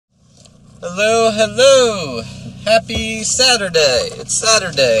Hello, hello! Happy Saturday! It's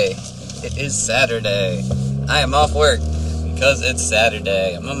Saturday. It is Saturday. I am off work because it's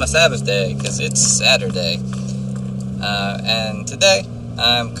Saturday. I'm on my Sabbath day because it's Saturday. And today,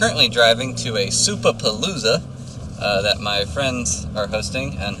 I'm currently driving to a Supapalooza that my friends are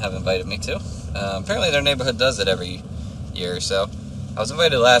hosting and have invited me to. Apparently their neighborhood does it every year or so. I was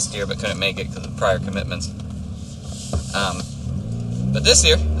invited last year but couldn't make it because of prior commitments. But this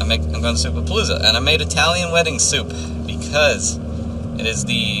year, I'm going to Supapalooza, and I made Italian wedding soup because it is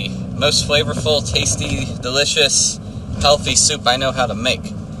the most flavorful, tasty, delicious, healthy soup I know how to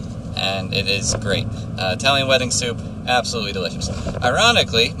make, and it is great. Italian wedding soup, absolutely delicious.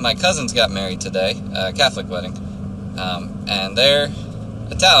 Ironically, my cousins got married today, Catholic wedding, and they're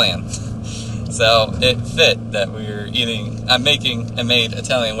Italian. So it fit that we were eating, I made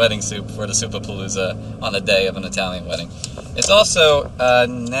Italian wedding soup for the Supapalooza on the day of an Italian wedding. It's also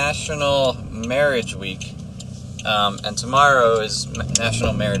National Marriage Week, and tomorrow is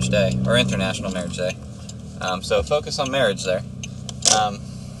National Marriage Day, or International Marriage Day. So focus on marriage there.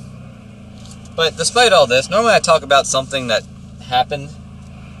 But despite all this, normally I talk about something that happened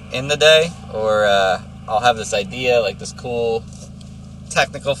in the day, or I'll have this idea, like this cool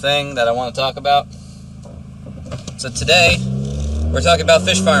technical thing that I want to talk about. So today, we're talking about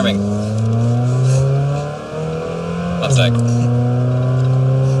fish farming. One sec.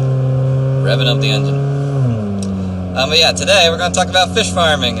 Revving up the engine. But yeah, today we're going to talk about fish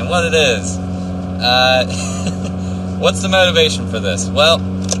farming and what it is. What's the motivation for this? Well,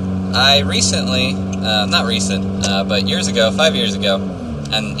 I recently, but years ago, 5 years ago,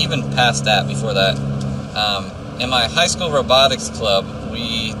 and even past that, before that, in my high school robotics club,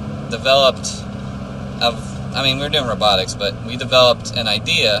 we developed, we were doing robotics, but we developed an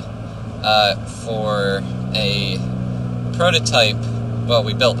idea for a prototype. Well,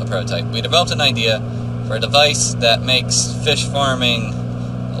 we built a prototype. We developed an idea for a device that makes fish farming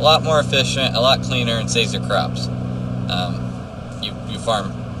a lot more efficient, a lot cleaner, and saves your crops. You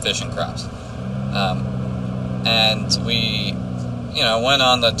farm fish and crops. And we went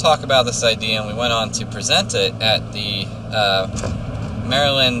on to talk about this idea, and we went on to present it at the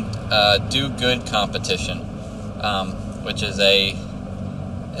Maryland Do Good competition, which is an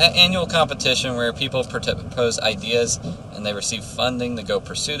annual competition where people propose ideas and they receive funding to go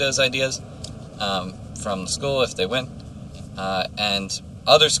pursue those ideas from the school if they win, and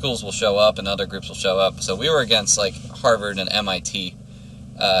other schools will show up and other groups will show up. So we were against like Harvard and MIT,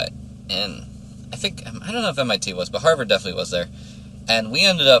 and I don't know if MIT was, but Harvard definitely was there. And we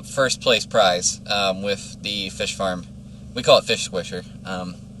ended up first place prize with the fish farm. We call it Fish Squisher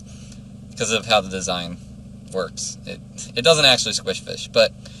because of how the design works. It doesn't actually squish fish,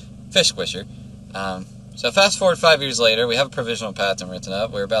 but Fish Squisher. So fast forward 5 years later, we have a provisional patent written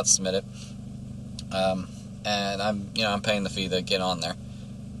up. We're about to submit it, and I'm paying the fee to get on there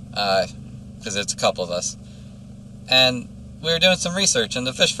because it's a couple of us. And we were doing some research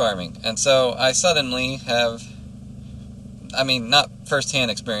into fish farming, and so I suddenly have, not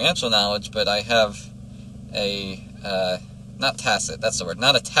first-hand experiential knowledge, but I have a, not a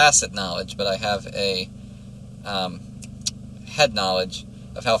tacit knowledge, but I have a head knowledge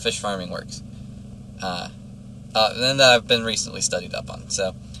of how fish farming works, and that I've been recently studied up on.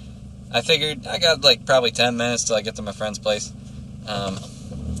 So I figured I got probably 10 minutes till I get to my friend's place.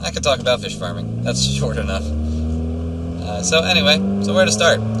 I could talk about fish farming. That's short enough. So where to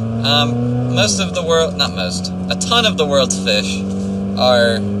start? A ton of the world's fish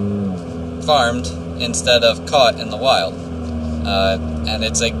are farmed instead of caught in the wild. And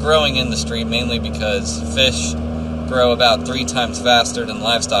it's a growing industry, mainly because fish grow about 3 times faster than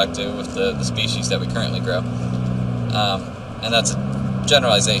livestock do with the species that we currently grow. And that's a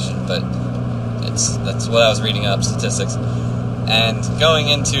generalization, but that's what I was reading up, statistics. And going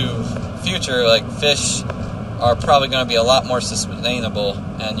into future, fish are probably going to be a lot more sustainable,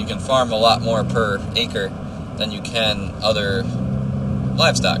 and you can farm a lot more per acre than you can other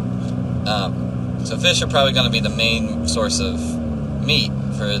livestock. So fish are probably going to be the main source of meat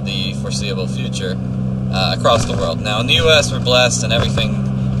for the foreseeable future across the world. Now in the US, we're blessed, and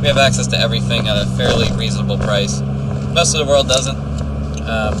we have access to everything at a fairly reasonable price. Most of the world doesn't,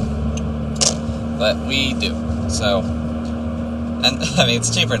 but we do. So, and it's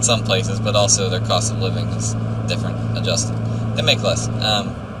cheaper in some places, but also their cost of living is different, adjusted. They make less.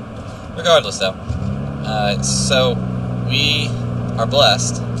 Regardless, though, so we are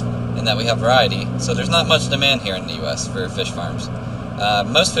blessed in that we have variety. So there's not much demand here in the U.S. for fish farms.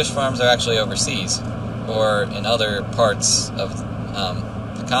 Most fish farms are actually overseas or in other parts of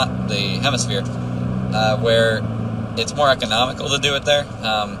the hemisphere where it's more economical to do it there.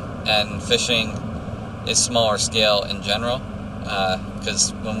 and fishing is smaller scale in general,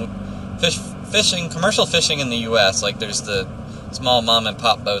 because when commercial fishing in the U.S., like there's the small mom and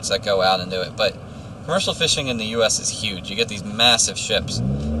pop boats that go out and do it, but commercial fishing in the U.S. is huge. You get these massive ships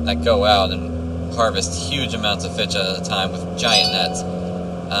that go out and harvest huge amounts of fish at a time with giant nets.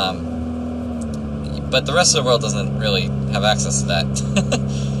 But the rest of the world doesn't really have access to that.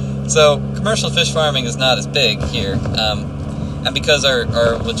 So commercial fish farming is not as big here. And because our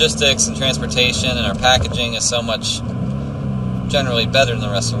logistics and transportation and our packaging is so much generally better than the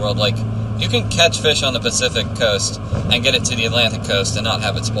rest of the world, like, you can catch fish on the Pacific coast and get it to the Atlantic coast and not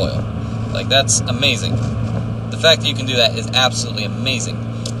have it spoil. Like, that's amazing. The fact that you can do that is absolutely amazing.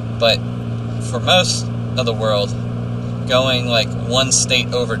 But for most of the world, going like one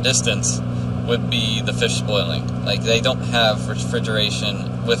state over distance would be the fish spoiling. Like, they don't have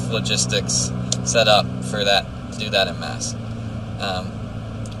refrigeration with logistics set up for that, to do that en masse.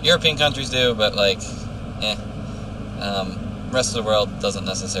 European countries do, but like, rest of the world doesn't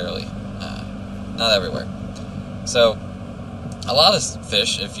necessarily, not everywhere. So, a lot of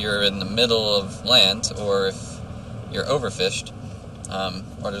fish, if you're in the middle of land, or if you're overfished,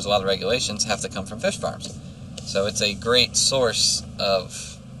 or there's a lot of regulations, have to come from fish farms. So it's a great source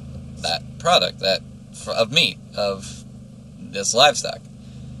of that product, of meat, of this livestock.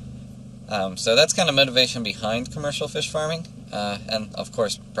 So that's kind of motivation behind commercial fish farming, and of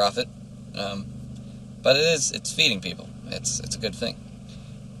course profit. But it's feeding people. It's a good thing.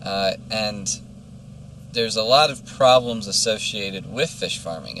 And there's a lot of problems associated with fish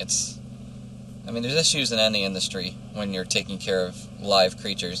farming. There's issues in any industry when you're taking care of live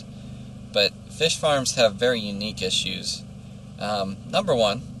creatures, but fish farms have very unique issues. Number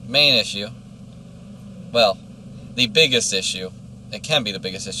one, main issue, well, the biggest issue, it can be the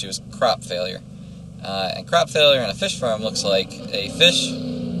biggest issue, is crop failure. And crop failure in a fish farm looks like a fish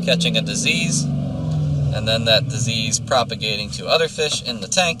catching a disease, and then that disease propagating to other fish in the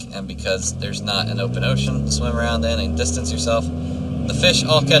tank, and because there's not an open ocean to swim around in and distance yourself, the fish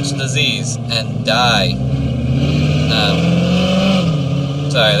all catch the disease and die.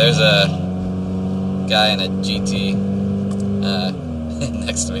 Sorry, there's a guy in a GT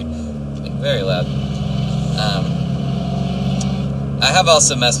next to me, being very loud. I have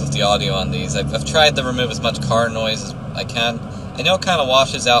also messed with the audio on these. I've tried to remove as much car noise as I can. I know it kind of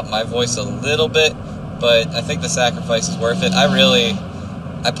washes out my voice a little bit, but I think the sacrifice is worth it.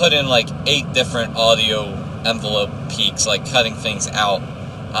 I put in like 8 different audio envelope peaks, like cutting things out,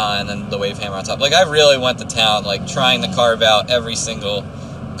 and then the wave hammer on top. Like, I really went to town, like trying to carve out every single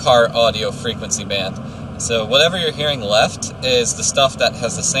car audio frequency band. So whatever you're hearing left is the stuff that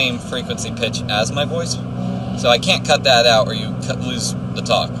has the same frequency pitch as my voice. So I can't cut that out, or you lose the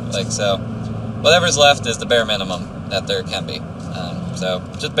talk. Like, so whatever's left is the bare minimum that there can be. So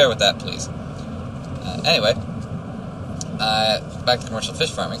just bear with that, please. Anyway, back to commercial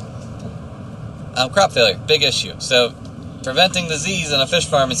fish farming. Crop failure, big issue. So preventing disease in a fish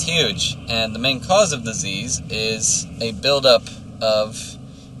farm is huge, and the main cause of disease is a buildup of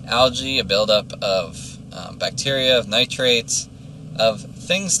algae, a buildup of bacteria, of nitrates, of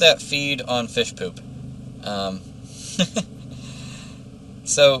things that feed on fish poop.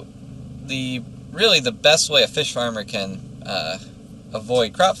 So the best way a fish farmer can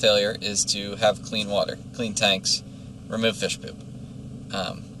avoid crop failure is to have clean water, clean tanks, remove fish poop.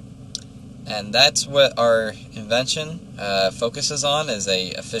 And that's what our invention focuses on, is a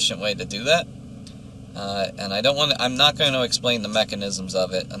efficient way to do that. And I'm not going to explain the mechanisms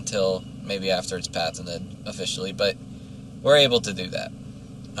of it until maybe after it's patented officially, but we're able to do that.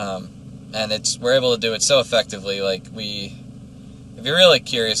 And we're able to do it so effectively. Like, if you're really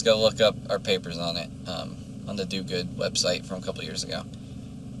curious, go look up our papers on it, on the Do Good website from a couple years ago.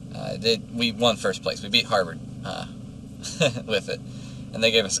 We won first place. We beat Harvard with it, and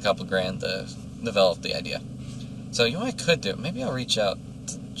they gave us a couple grand to develop the idea. So you know what I could do? Maybe I'll reach out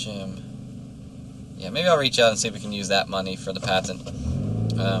to Jim. Yeah, maybe I'll reach out and see if we can use that money for the patent.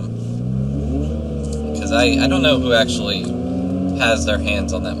 Because I don't know who actually has their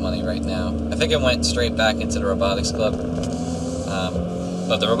hands on that money right now. I think it went straight back into the robotics club.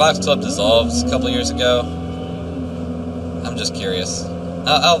 But the robotics club dissolved a couple years ago. I'm just curious.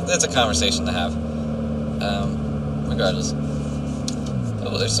 It's a conversation to have. Regardless.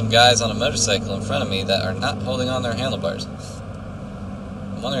 Oh, there's some guys on a motorcycle in front of me that are not holding on their handlebars.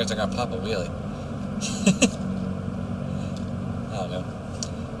 I'm wondering if they're gonna pop a wheelie. I don't know.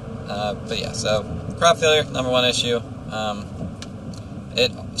 But yeah, so crop failure, number one issue.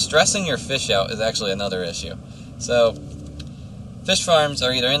 Stressing your fish out is actually another issue. So fish farms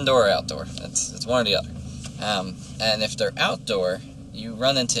are either indoor or outdoor. It's one or the other. And if they're outdoor, you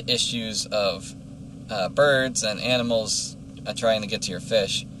run into issues of birds and animals trying to get to your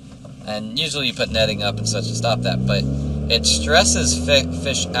fish. And usually you put netting up and such to stop that, but it stresses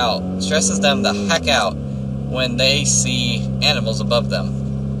fish out, stresses them the heck out when they see animals above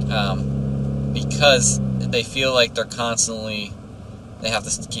them, because they feel like they have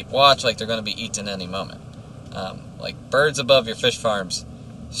to keep watch, like they're going to be eaten any moment. Like birds above your fish farms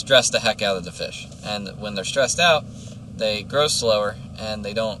stress the heck out of the fish, and when they're stressed out, they grow slower and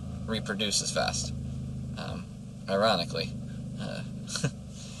they don't reproduce as fast, ironically.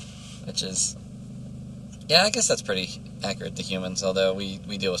 Which is, yeah, I guess that's pretty accurate to humans, although we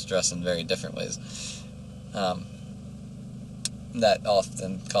deal with stress in very different ways. That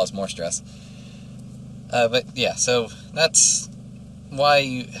often cause more stress. But yeah, so that's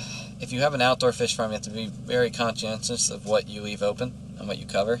why if you have an outdoor fish farm, you have to be very conscientious of what you leave open and what you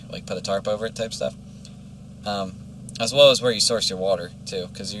cover, like put a tarp over it type stuff. As well as where you source your water, too,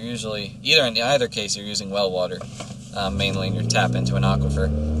 because you're usually, in either case, you're using well water, mainly, and you tap into an aquifer.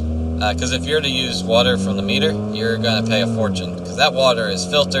 Because if you're to use water from the meter, you're going to pay a fortune, because that water is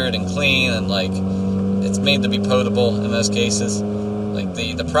filtered and clean, and like it's made to be potable in most cases. Like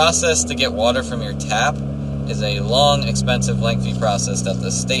the process to get water from your tap is a long, expensive, lengthy process that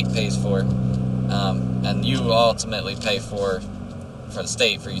the state pays for, and you ultimately pay for the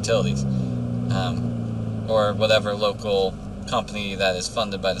state for utilities, or whatever local company that is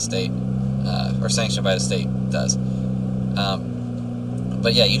funded by the state or sanctioned by the state does.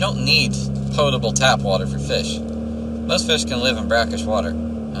 But yeah, you don't need potable tap water for fish. Most fish can live in brackish water.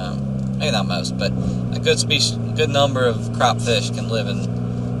 Maybe not most, but a good number of crop fish can live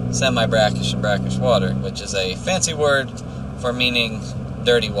in semi-brackish and brackish water, which is a fancy word for meaning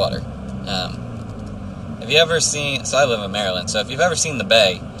dirty water. If you ever seen, so I live in Maryland, so if you've ever seen the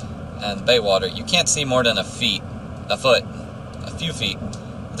bay and the bay water, you can't see more than a few feet.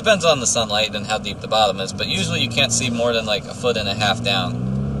 It depends on the sunlight and how deep the bottom is, but usually you can't see more than like 1.5 feet down.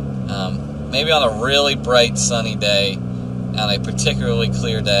 Maybe on a really bright sunny day, on a particularly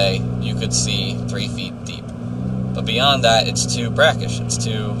clear day, you could see 3 feet deep. But beyond that, it's too brackish.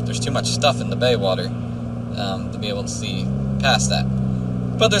 There's too much stuff in the bay water to be able to see past that.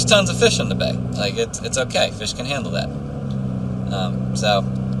 But there's tons of fish in the bay. Like it's okay. Fish can handle that. So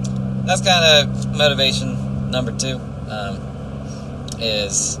that's kind of motivation number 2.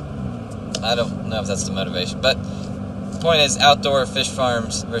 Is, I don't know if that's the motivation, but the point is outdoor fish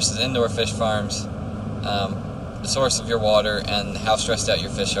farms versus indoor fish farms, the source of your water and how stressed out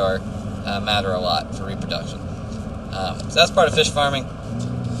your fish are matter a lot for reproduction. So that's part of fish farming.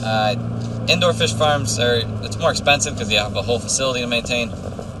 Indoor fish farms it's more expensive because you have a whole facility to maintain,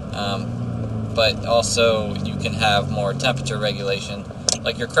 but also you can have more temperature regulation.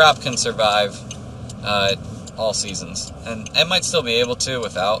 Like your crop can survive all seasons, and it might still be able to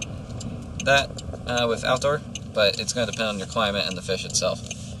without that, with outdoor, but it's going to depend on your climate and the fish itself.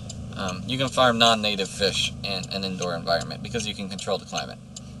 You can farm non-native fish in an indoor environment because you can control the climate.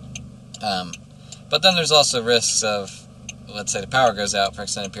 But then there's also risks of, let's say the power goes out for an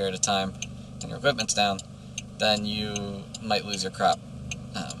extended period of time and your equipment's down, then you might lose your crop.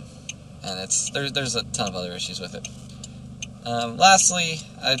 And there's a ton of other issues with it. Lastly,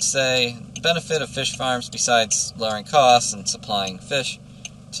 I'd say the benefit of fish farms, besides lowering costs and supplying fish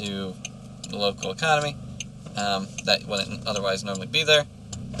to the local economy that wouldn't otherwise normally be there,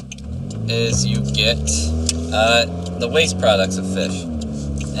 is you get the waste products of fish,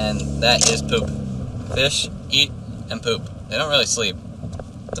 and that is poop. Fish eat and poop. They don't really sleep.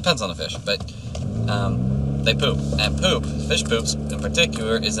 Depends on the fish, but they poop. And fish poops in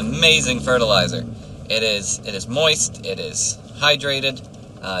particular, is amazing fertilizer. It is moist, it is hydrated,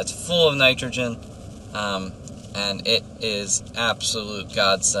 it's full of nitrogen, and it is absolute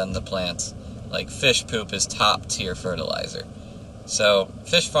godsend to plants. Like, fish poop is top tier fertilizer. So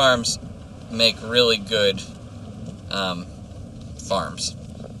fish farms make really good farms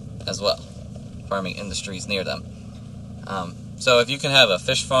as well. Farming industries near them. So if you can have a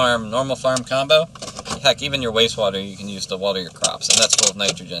fish farm, normal farm combo, heck, even your wastewater you can use to water your crops, and that's full of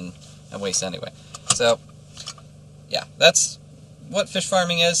nitrogen and waste anyway. So, yeah, that's what fish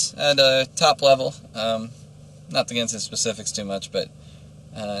farming is at a top level. Not to get into specifics too much, but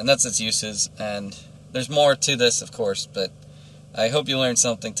and that's its uses. And there's more to this, of course, but I hope you learned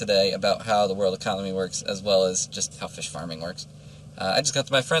something today about how the world economy works, as well as just how fish farming works. I just got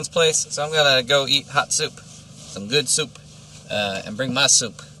to my friend's place, so I'm going to go eat hot soup, some good soup, and bring my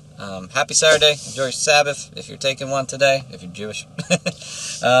soup. Happy Saturday. Enjoy your Sabbath, if you're taking one today, if you're Jewish.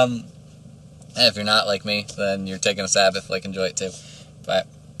 And if you're not like me, then you're taking a Sabbath, like, enjoy it too. But,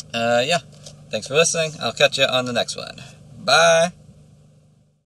 yeah, thanks for listening. I'll catch you on the next one. Bye.